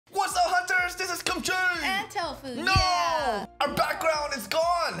kimchi! And tofu. No! Yeah. Our background is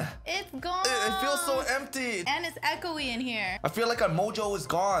gone! It's gone. It feels so empty. And it's echoey in here. I feel like our mojo is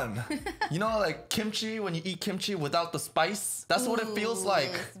gone. You know, like kimchi, when you eat kimchi without the spice? That's what it feels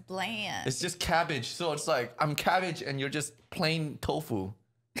like. It's bland. It's just cabbage. So it's like, I'm cabbage and you're just plain tofu.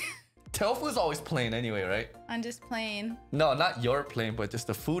 Tofu is always plain anyway, right? I'm just plain. No, not your plain, but just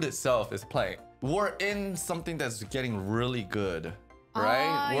the food itself is plain. We're in something that's getting really good,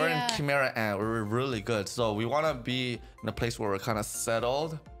 right? We're in Chimera Ant. We're really good. So we want to be in a place where we're kind of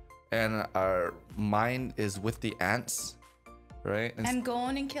settled and our mind is with the ants, right? And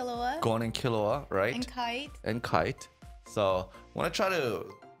Gon and Killua. Gon and Killua, right? And Kite. And Kite. So I want to try to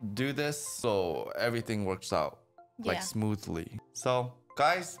do this so everything works out like smoothly. So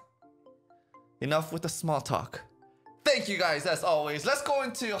guys, enough with the small talk. Thank you guys as always. Let's go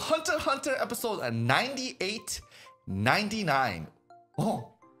into Hunter x Hunter episode 98, 99. Oh,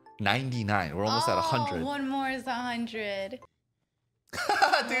 99. We're almost at 100. One more is 100.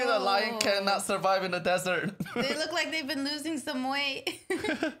 Dude, the lion cannot survive in the desert. They look like they've been losing some weight.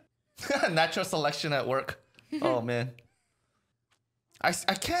 Natural selection at work. Oh man. I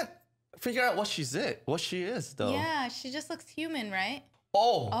can't figure out what she is though. Yeah, she just looks human, right?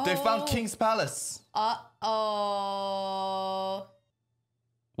 Oh, they found King's Palace. Uh-oh.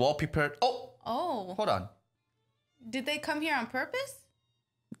 Well prepared. Oh, hold on. Did they come here on purpose?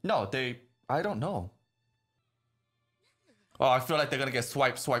 No, I don't know. Oh, I feel like they're gonna get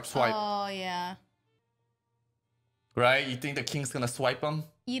swipe. Oh, yeah. Right? You think the king's gonna swipe them?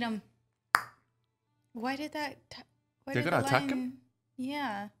 Eat them. Why did that... They're gonna attack him?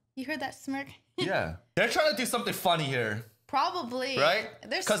 Yeah. You heard that smirk? Yeah. They're trying to do something funny here. Probably. Right?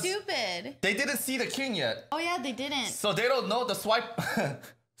 They're stupid. They didn't see the king yet. Oh, yeah, they didn't. So they don't know the swipe.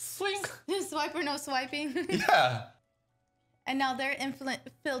 Swing. Swipe or no swiping. Yeah. And now they're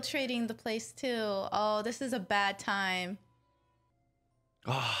infiltrating the place too. Oh, this is a bad time.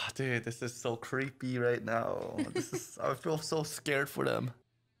 Oh, dude, this is so creepy right now. I feel so scared for them.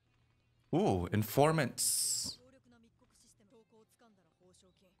 Ooh, informants.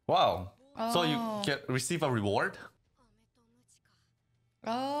 Wow. Oh. So you receive a reward?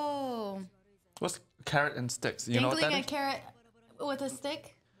 Oh. What's carrot and sticks? You know what that is? Dangling a carrot with a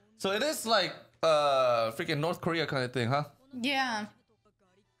stick? So it is like freaking North Korea kind of thing, huh? Yeah.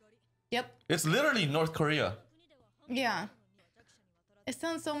 Yep. It's literally North Korea. Yeah. It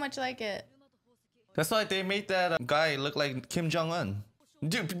sounds so much like it. That's why they made that guy look like Kim Jong-un.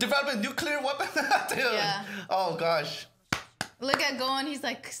 Dude, develop a nuclear weapon? Dude. Yeah. Oh gosh. Look at Gon, he's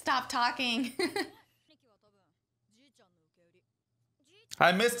like, stop talking.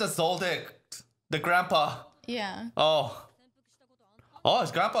 I missed the Zoldyck, the grandpa. Yeah. Oh,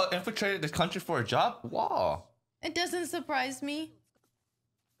 his grandpa infiltrated the country for a job? Wow. It doesn't surprise me.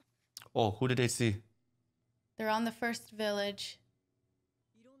 Oh, who did they see? They're on the first village.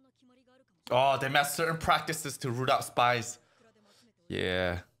 Oh, they met certain practices to root out spies.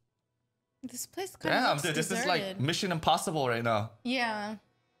 Yeah. This place kind of looks dude, this deserted. is like Mission Impossible right now. Yeah.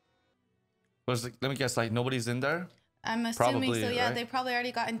 Let me guess, like nobody's in there? I'm assuming Probably, so. Yeah, right? they probably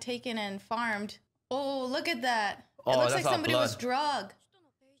already gotten taken and farmed. Oh, look at that. Oh, it looks that's like all somebody blood. was drugged.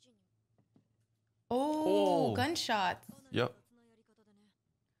 Oh, gunshots. Yep.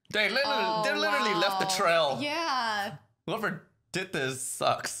 They're literally left the trail. Yeah. Whoever did this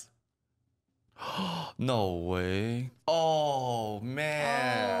sucks. No way. Oh,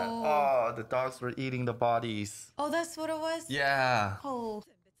 man. Oh, the dogs were eating the bodies. Oh, that's what it was? Yeah. Oh.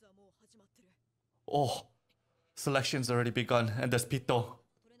 Oh, selection's already begun. And there's Pito.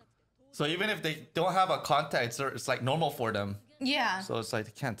 So even if they don't have a contact, it's like normal for them. Yeah. So it's like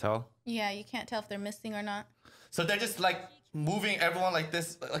they can't tell. Yeah, you can't tell if they're missing or not. So they're just like moving everyone like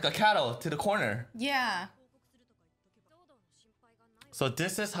this, like a cattle to the corner. Yeah. So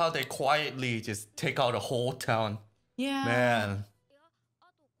this is how they quietly just take out a whole town. Yeah. Man.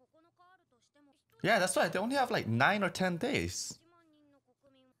 Yeah, that's right. They only have like 9 or 10 days.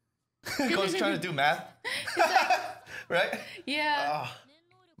 Goes trying to do math. Right? Yeah. Oh,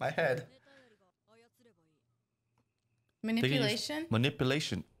 my head. Manipulation?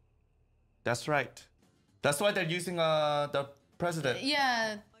 Manipulation. That's right. That's why they're using the president.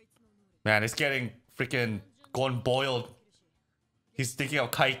 Yeah. Man, it's getting freaking gone boiled. He's thinking of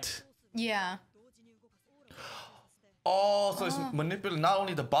Kite. Yeah. Oh, so it's manipulating not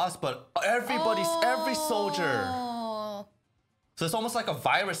only the boss, but every soldier. Oh. So it's almost like a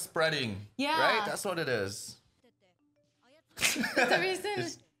virus spreading. Yeah. Right? That's what it is. That's the reason.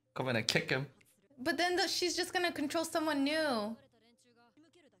 Just come in and kick him. But then she's just gonna control someone new.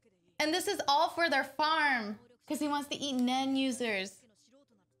 And this is all for their farm. Because he wants to eat Nen users.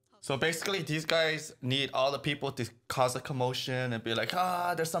 So basically, these guys need all the people to cause a commotion and be like,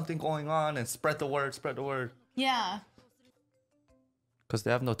 there's something going on, and spread the word, spread the word. Yeah. Because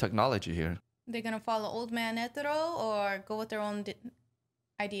they have no technology here. They're gonna follow Old Man Netero or go with their own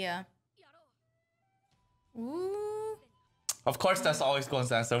idea. Ooh. Of course, that's always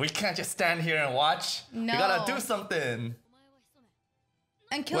Gon's answer. We can't just stand here and watch. No. We gotta do something.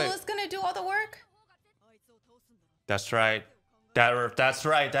 And Killua's gonna do all the work? That's right. That's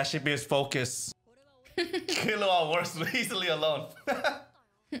right. That should be his focus. Killua works easily alone.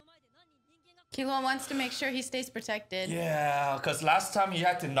 Killua wants to make sure he stays protected. Yeah, because last time he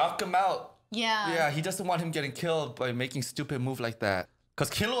had to knock him out. Yeah. Yeah, he doesn't want him getting killed by making stupid move like that. Because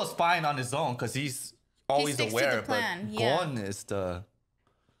Killua's fine on his own because he's always aware. But Gon is the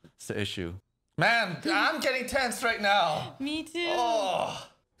issue. Man, I'm getting tense right now. Me too. Oh.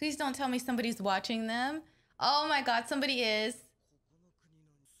 Please don't tell me somebody's watching them. Oh my god, somebody is.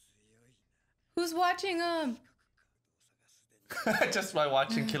 Who's watching them? Just by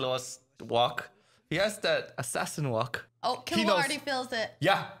watching Killua's walk. He has that assassin walk. Oh, Killua already feels it.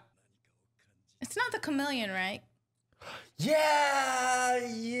 Yeah. It's not the chameleon, right? Yeah,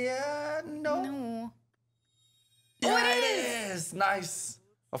 no. No. Yeah, oh, it is. Nice.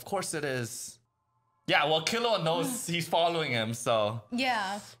 Of course it is. Yeah, well, Killua knows he's following him, so...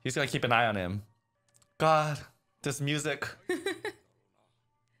 Yeah. He's gonna keep an eye on him. God, this music.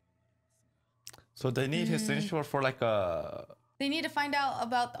 So they need his signature for like a... They need to find out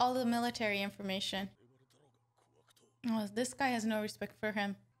about all the military information. Oh, this guy has no respect for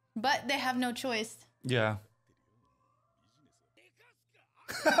him. But they have no choice. Yeah.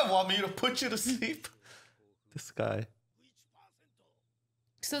 Want me to put you to sleep? This guy.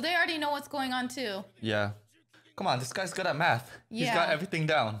 So they already know what's going on too. Yeah. Come on, this guy's good at math. Yeah. He's got everything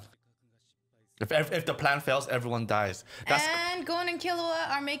down. If the plan fails, everyone dies. And Gon and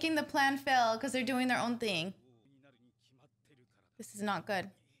Killua are making the plan fail because they're doing their own thing. This is not good.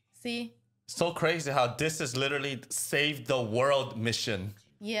 See? So crazy how this is literally save the world mission.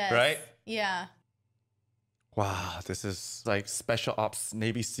 Yes. Right? Yeah. Wow, this is like Special Ops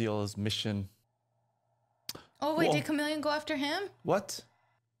Navy SEALs mission. Oh, wait, did Chameleon go after him? What?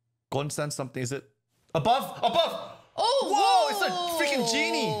 Gon sent something. Is it above? Above! Oh, whoa! It's a freaking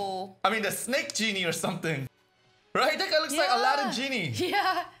genie. I mean, the snake genie or something. Right? That guy looks like Aladdin genie.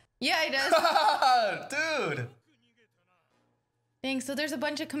 Yeah. Yeah, he does. Dude. Dang, so there's a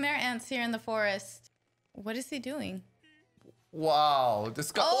bunch of Khmer ants here in the forest. What is he doing? Wow,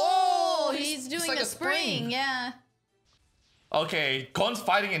 this guy. Oh, he's doing like the spring. Yeah. Okay, Gon's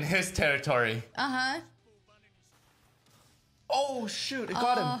fighting in his territory. Uh-huh. Oh, shoot, it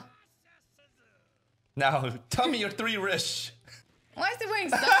got him. Now, tell me your 3 wish. Why is he wearing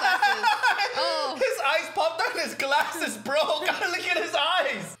sunglasses? Oh. His eyes popped out his glasses, bro. Gotta look at his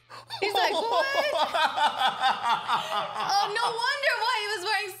eyes. He's like, what? Oh, no wonder why he was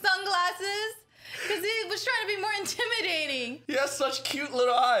wearing sunglasses. Because he was trying to be more intimidating. He has such cute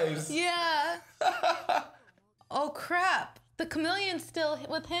little eyes. Yeah. Oh, crap. The chameleon's still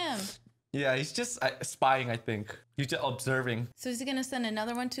with him. Yeah, he's just spying, I think. He's just observing. So is he going to send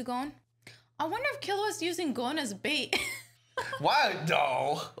another one to Gon? I wonder if Killua's using Gon as bait. Why?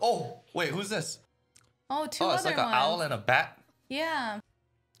 No. Oh, wait, who's this? Oh, two other ones. Oh, it's like an owl and a bat? Yeah.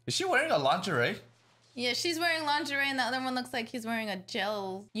 Is she wearing a lingerie? Yeah, she's wearing lingerie and the other one looks like he's wearing a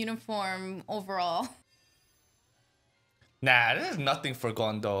gel uniform overall. Nah, this is nothing for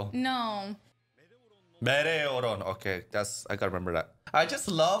Gon though. No. Mereoron. Okay, I gotta remember that. I just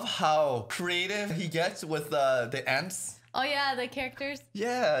love how creative he gets with the ants. Oh yeah, the characters.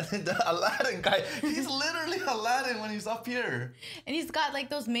 Yeah, the Aladdin guy. He's literally Aladdin when he's up here. And he's got like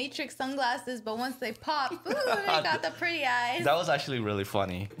those Matrix sunglasses, but once they pop, ooh, they got the pretty eyes. That was actually really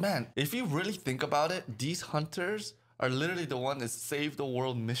funny. Man, if you really think about it, these hunters are literally the one that saved the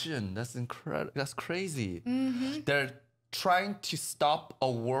world mission. That's incredible. That's crazy. Mm-hmm. They're trying to stop a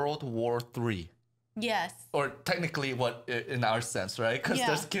World War III. Yes. Or technically, what in our sense, right? Because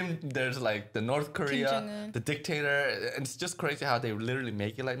there's like the North Korea, the dictator, and it's just crazy how they literally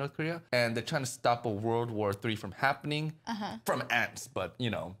make it like North Korea, and they're trying to stop a World War III from happening from ants, but you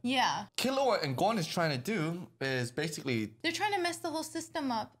know. Yeah. Killua and Gon is trying to do is basically they're trying to mess the whole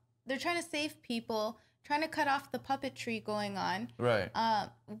system up. They're trying to save people, trying to cut off the puppetry going on. Right.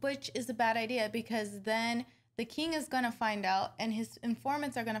 Which is a bad idea because then the king is going to find out and his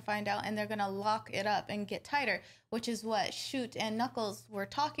informants are going to find out and they're going to lock it up and get tighter, which is what Shoot and Knuckles were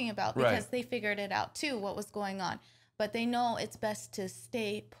talking about because they figured it out too, what was going on. But they know it's best to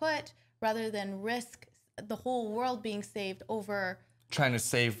stay put rather than risk the whole world being saved over trying to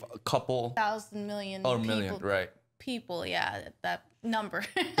save a couple 1,000 million or people million, right? people. Yeah, that number.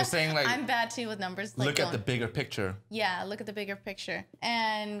 They're saying like I'm bad too with numbers. Like look at the bigger picture. Yeah, look at the bigger picture.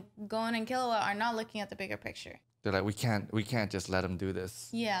 And Gon and Killua are not looking at the bigger picture. They're like, we can't just let him do this.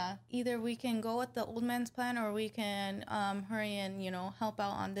 Yeah, either we can go with the old man's plan, or we can hurry and help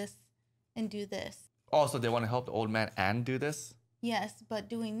out on this and do this. Oh, so they want to help the old man and do this? Yes, but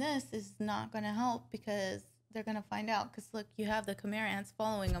doing this is not going to help because they're going to find out. Because look, you have the Chimera ants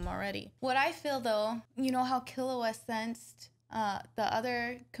following them already. What I feel though, you know how Killua sensed the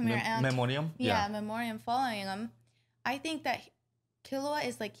other Chimera ant? Memoriam? Yeah, Memoriam following him. I think that Killua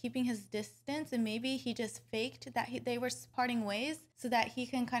is like keeping his distance, and maybe he just faked that they were parting ways so that he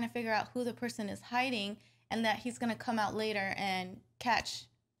can kind of figure out who the person is hiding, and that he's going to come out later and catch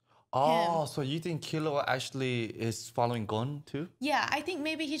him. So you think Killua actually is following Gon too? Yeah, I think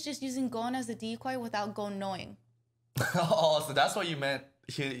maybe he's just using Gon as a decoy without Gon knowing. Oh, so that's what you meant.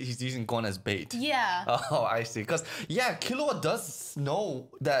 He's using Gon as bait. Yeah. Oh, I see. Because yeah, Killua does know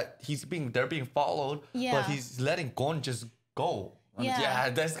that they're being followed, but he's letting Gon just go. Yeah,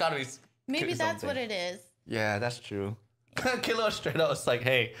 that's gotta be. Maybe that's what it is. Yeah, that's true. Killua straight up was like,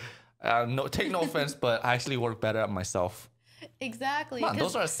 "Hey, take no offense, but I actually work better at myself." Exactly. Man,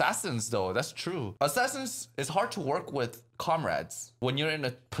 those are assassins, though. That's true. Assassins, it's hard to work with comrades when you're in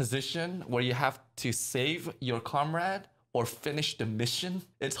a position where you have to save your comrade or finish the mission.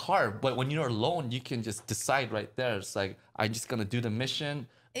 It's hard, but when you're alone, you can just decide right there. It's like, I'm just gonna do the mission.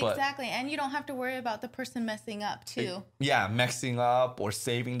 Exactly, and you don't have to worry about the person messing up too. Yeah, messing up or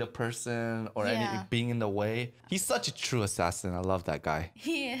saving the person or anything being in the way. He's such a true assassin. I love that guy.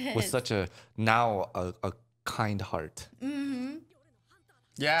 He is. With such a kind heart. Mm-hmm.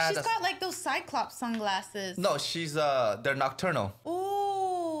 Yeah, she's got like those Cyclops sunglasses. No, they're nocturnal.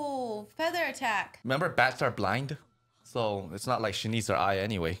 Ooh, feather attack. Remember, bats are blind, so it's not like she needs her eye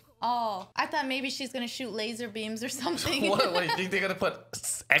anyway. Oh, I thought maybe she's gonna shoot laser beams or something. What do you think they're gonna put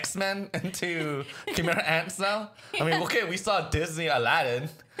X-Men into Chimera ants now? I mean, okay, we saw Disney Aladdin.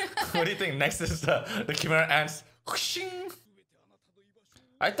 What do you think next is the Chimera ants?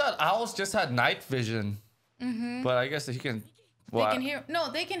 I thought owls just had night vision, but I guess he can. Well, they can hear.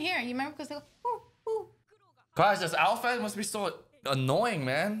 No, they can hear. You remember because they go. Ooh, ooh. Gosh, this owl fan must be so annoying,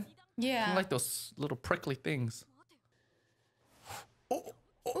 man. Yeah. I like those little prickly things. Oh,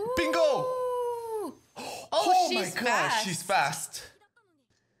 bingo! Oh, my gosh, she's fast.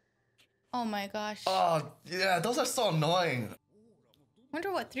 Oh my gosh. Oh, yeah, those are so annoying.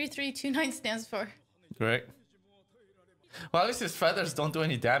 Wonder what 3329 stands for. Right. Well, at least his feathers don't do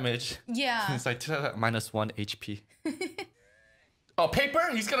any damage. Yeah. It's like -1 HP. Oh, paper?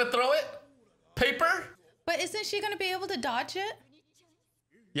 He's gonna throw it? Paper? But isn't she gonna be able to dodge it?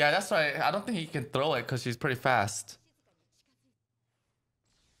 Yeah, that's right. I don't think he can throw it because she's pretty fast.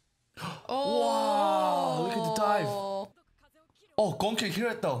 Oh. Wow, look at the dive. Oh, Gon can hear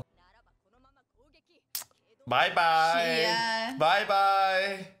it though. Bye-bye. Yeah.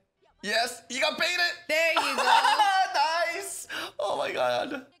 Bye-bye. Yes, you got baited. There you go. Nice. Oh my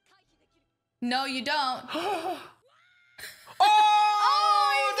god. No, you don't. Oh,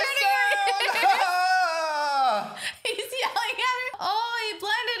 he's yelling at her. Oh, he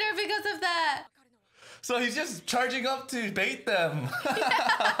blinded her because of that. So he's just charging up to bait them.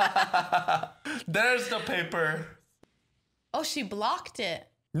 There's the paper. Oh, she blocked it.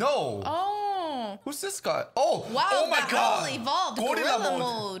 No. Oh. Who's this guy? Oh. Wow. Oh my god. Owl evolved. Gorilla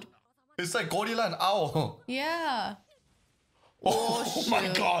mode. It's like gorilla and owl. Yeah. Oh my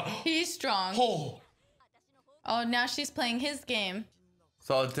god. He's strong. Oh, now she's playing his game.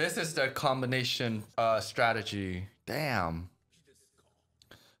 So this is their combination strategy. Damn.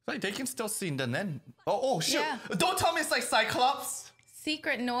 Like they can still see the then. Oh shoot. Yeah. Don't tell me it's like Cyclops.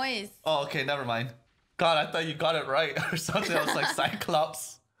 Secret noise. Oh, okay, never mind. God, I thought you got it right or something. I was like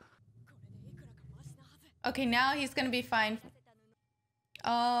Cyclops. Okay, now he's gonna be fine.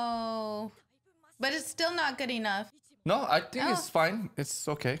 Oh. But it's still not good enough. No, I think it's fine. It's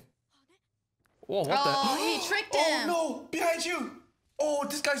okay. Whoa, what the? Oh, he tricked him. Oh no, behind you. Oh,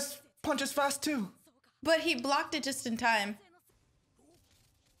 this guy's punches fast too. But he blocked it just in time.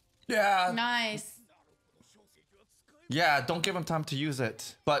 Yeah. Nice. Yeah, don't give him time to use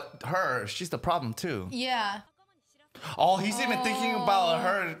it. But she's the problem too. Yeah. Oh, he's even thinking about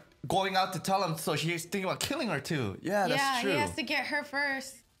her going out to tell him, so he's thinking about killing her too. Yeah, that's true. Yeah, he has to get her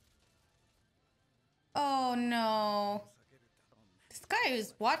first. Oh no. This guy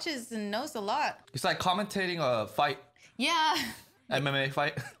watches and knows a lot. It's like commentating a fight. Yeah. MMA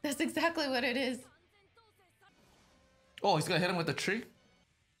fight. That's exactly what it is. Oh, he's gonna hit him with the tree?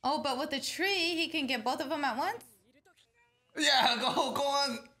 Oh, but with the tree, he can get both of them at once? Yeah, go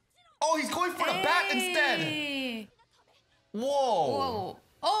on. Oh, he's going for the bat instead. Whoa. Whoa.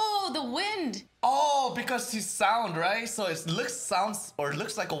 Oh, the wind. Oh, because he's sound, right? So it looks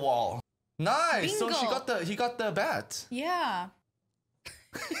like a wall. Nice. Bingo. So he got the bat. Yeah.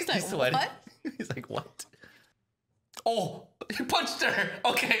 He's like, sweating. What? He's like, what? Oh, he punched her.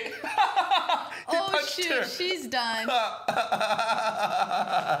 Okay. Oh shoot, she's done.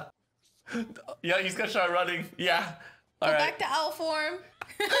 Yeah, he's gonna start running. Yeah. Go back to owl form.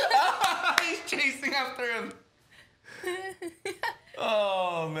 He's chasing after him.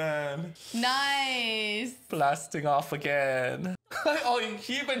 Oh man. Nice. Blasting off again. Oh,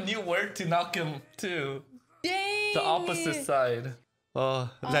 he even knew where to knock him too. Dang. The opposite side. Oh,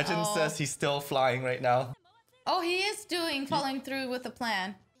 Legend says he's still flying right now. Oh, he is following through with the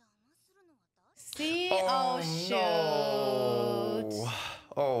plan. See? Oh shoot. No.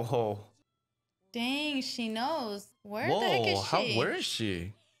 Oh. Dang, she knows. Where the heck is she? Where is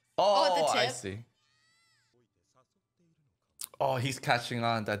she? Oh, at the tip. I see. Oh, he's catching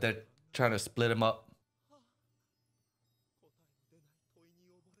on that they're trying to split him up.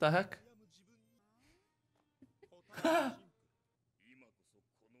 What the heck?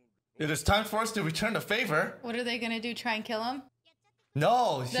 It is time for us to return the favor. What are they gonna do? Try and kill him?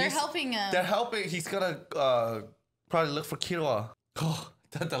 No, they're helping him. They're helping. He's gonna probably look for Killua. Oh,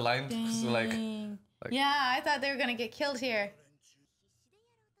 the line is like. Yeah, I thought they were gonna get killed here.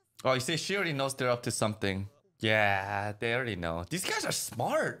 Oh, you see, she already knows they're up to something. Yeah, they already know. These guys are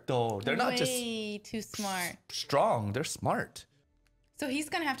smart, though. They're not just way too smart. Strong. They're smart. So he's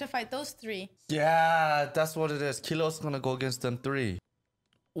gonna have to fight those three. Yeah, that's what it is. Kilo's gonna go against them three.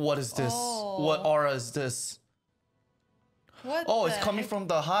 What is this? Oh. What aura is this? What? Oh, it's coming from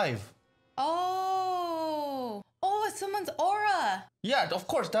the hive. Oh, it's someone's aura. Yeah, of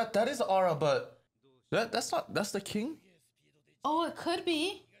course that is aura, but that's the king. Oh, it could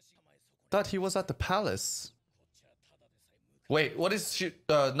be. Thought he was at the palace. Wait, what is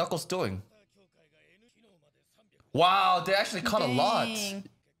Knuckles doing? Wow, they actually caught a lot.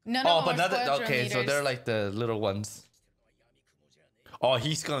 None of them are okay, so they're like the little ones. Oh,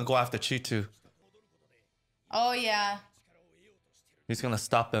 he's gonna go after Chitu. Oh yeah. He's gonna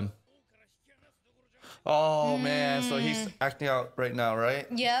stop him. Oh man, so he's acting out right now, right?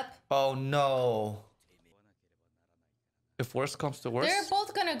 Yep. Oh no. If worse comes to worse? They're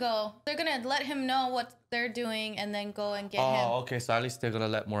both gonna go. They're gonna let him know what they're doing and then go and get him. Oh, okay, so at least they're gonna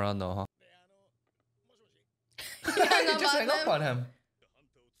let Moran know, huh? He just hung up on him.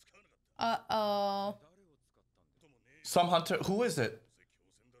 Uh-oh. Some hunter, who is it?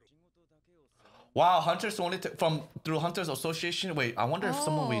 Wow, hunters only through Hunters Association. Wait, I wonder if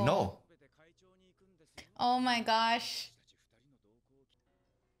someone we know. Oh my gosh.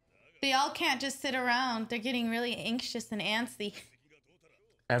 They all can't just sit around. They're getting really anxious and antsy.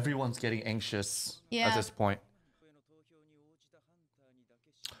 Everyone's getting anxious at this point.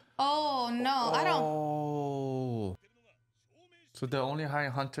 Oh no, I don't. Oh. So they're only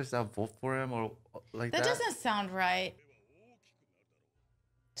hiring hunters that vote for him or like that? That doesn't sound right.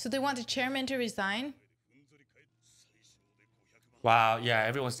 So they want the chairman to resign? Wow, yeah,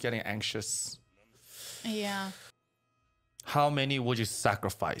 everyone's getting anxious. Yeah. How many would you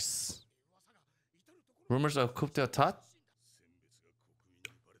sacrifice? Rumors of coup d'etat?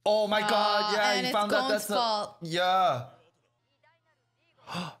 Oh my god, yeah, and he found out that's fault. Yeah.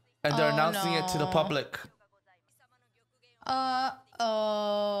 And they're announcing it to the public.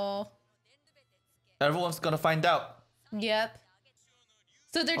 Uh-oh. Everyone's gonna find out. Yep.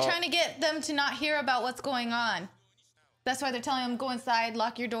 So they're trying to get them to not hear about what's going on. That's why they're telling them, go inside,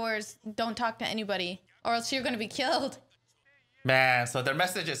 lock your doors, don't talk to anybody, or else you're gonna be killed. Man, so their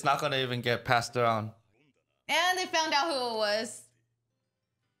message is not gonna even get passed around. And they found out who it was.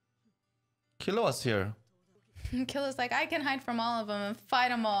 Killua's here. Killua's like, I can hide from all of them and fight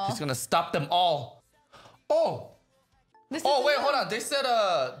them all. He's gonna stop them all. Oh! Wait, hold on. They said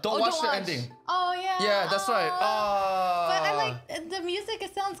don't watch the ending. Oh yeah. Yeah, that's right. But I like the music.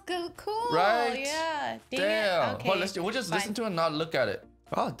 It sounds good, cool. Right? Yeah. Damn. Okay. Well, we'll just listen to it and not look at it.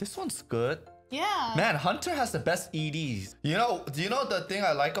 Oh, this one's good. Yeah. Man, Hunter has the best EDs. Do you know the thing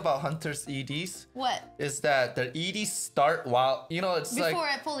I like about Hunter's EDs? What? Is that their EDs start while, it's before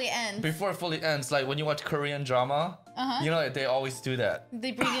it fully ends. Before it fully ends. Like when you watch Korean drama, they always do that.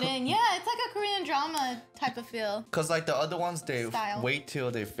 They bring it in. Yeah, it's like a Korean drama type of feel. Because like the other ones, they wait till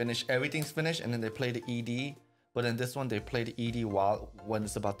they finish, everything's finished, and then they play the ED. But in this one, they play the ED when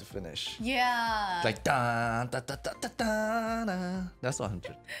it's about to finish. Yeah. Like da da da da da da da. That's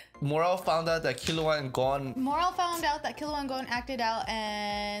 100. Moral found out that Killua and Gon. Moral found out that Killua and Gon acted out,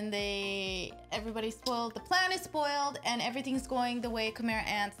 and everybody's spoiled. The plan is spoiled, and everything's going the way Chimera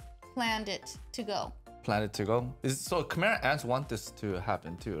Ants planned it to go. Planned it to go. So Khmer ants want this to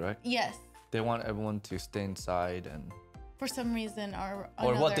happen too, right? Yes. They want everyone to stay inside and. For some reason or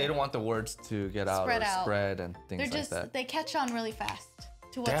what, they don't want the words to get out or spread and things like that. They catch on really fast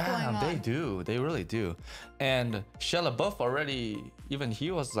to what's going on. They do. They really do. And Shia LaBeouf already, even he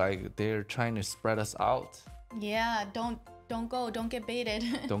was like, they're trying to spread us out. Yeah, don't go. Don't get baited.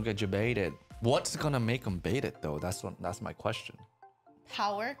 Don't get baited. What's gonna make them baited though? That's my question.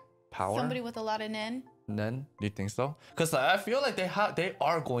 Power. Somebody with a lot of nen. Nen? Do you think so? Because I feel like they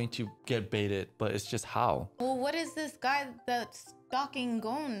are going to get baited, but it's just how. Well, what is this guy that's stalking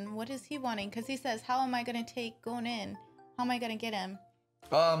Gon? What is he wanting? Because he says, how am I going to take Gon in? How am I going to get him?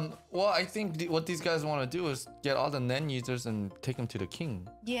 Well, I think what these guys want to do is get all the nen users and take them to the king.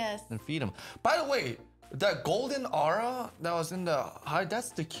 Yes. And feed them. By the way, that golden aura that was in the high,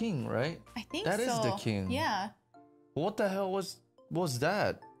 that's the king, right? I think so. That is the king. Yeah. What the hell was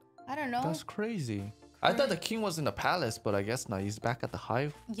that? I don't know. That's crazy. I thought the king was in the palace, but I guess now he's back at the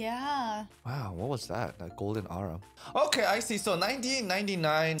hive. Yeah. Wow, what was that? That golden aura. Okay, I see. So 98,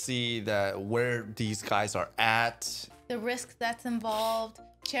 99, see that where these guys are at. The risk that's involved.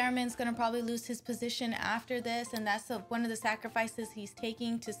 Chairman's gonna probably lose his position after this, and that's one of the sacrifices he's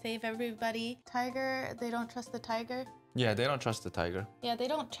taking to save everybody. Tiger, they don't trust the tiger. Yeah, they don't trust the tiger. Yeah, they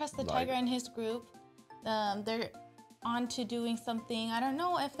don't trust the tiger and his group. They're on to doing something. I don't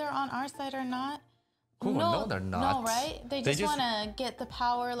know if they're on our side or not. Cool. No, they're not. No, right? They just want to get the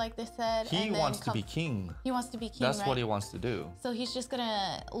power, like they said. He wants to be king. He wants to be king, That's what he wants to do. So he's just going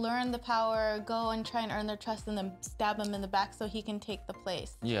to learn the power, go and try and earn their trust, and then stab him in the back so he can take the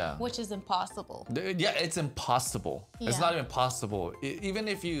place. Yeah. Which is impossible. Yeah, it's impossible. Yeah. It's not even possible. Even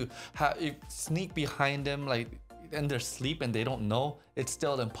if you sneak behind him, like in their sleep and they don't know, it's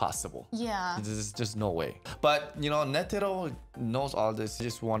still impossible. Yeah. There's just no way. But, you know, Netero knows all this. You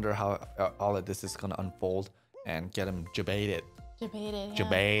just wonder how all of this is going to unfold and get him jebaited.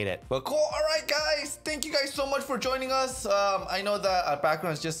 Jebaited. But cool. All right, guys. Thank you guys so much for joining us. I know that our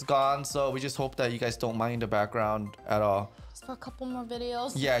background is just gone, so we just hope that you guys don't mind the background at all. Just for a couple more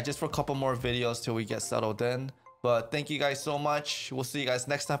videos. Yeah, just for a couple more videos till we get settled in. But thank you guys so much. We'll see you guys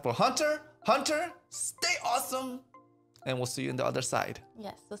next time for Hunter. Hunter, stay awesome. And we'll see you on the other side.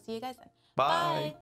 Yes, we'll see you guys then. Bye. Bye.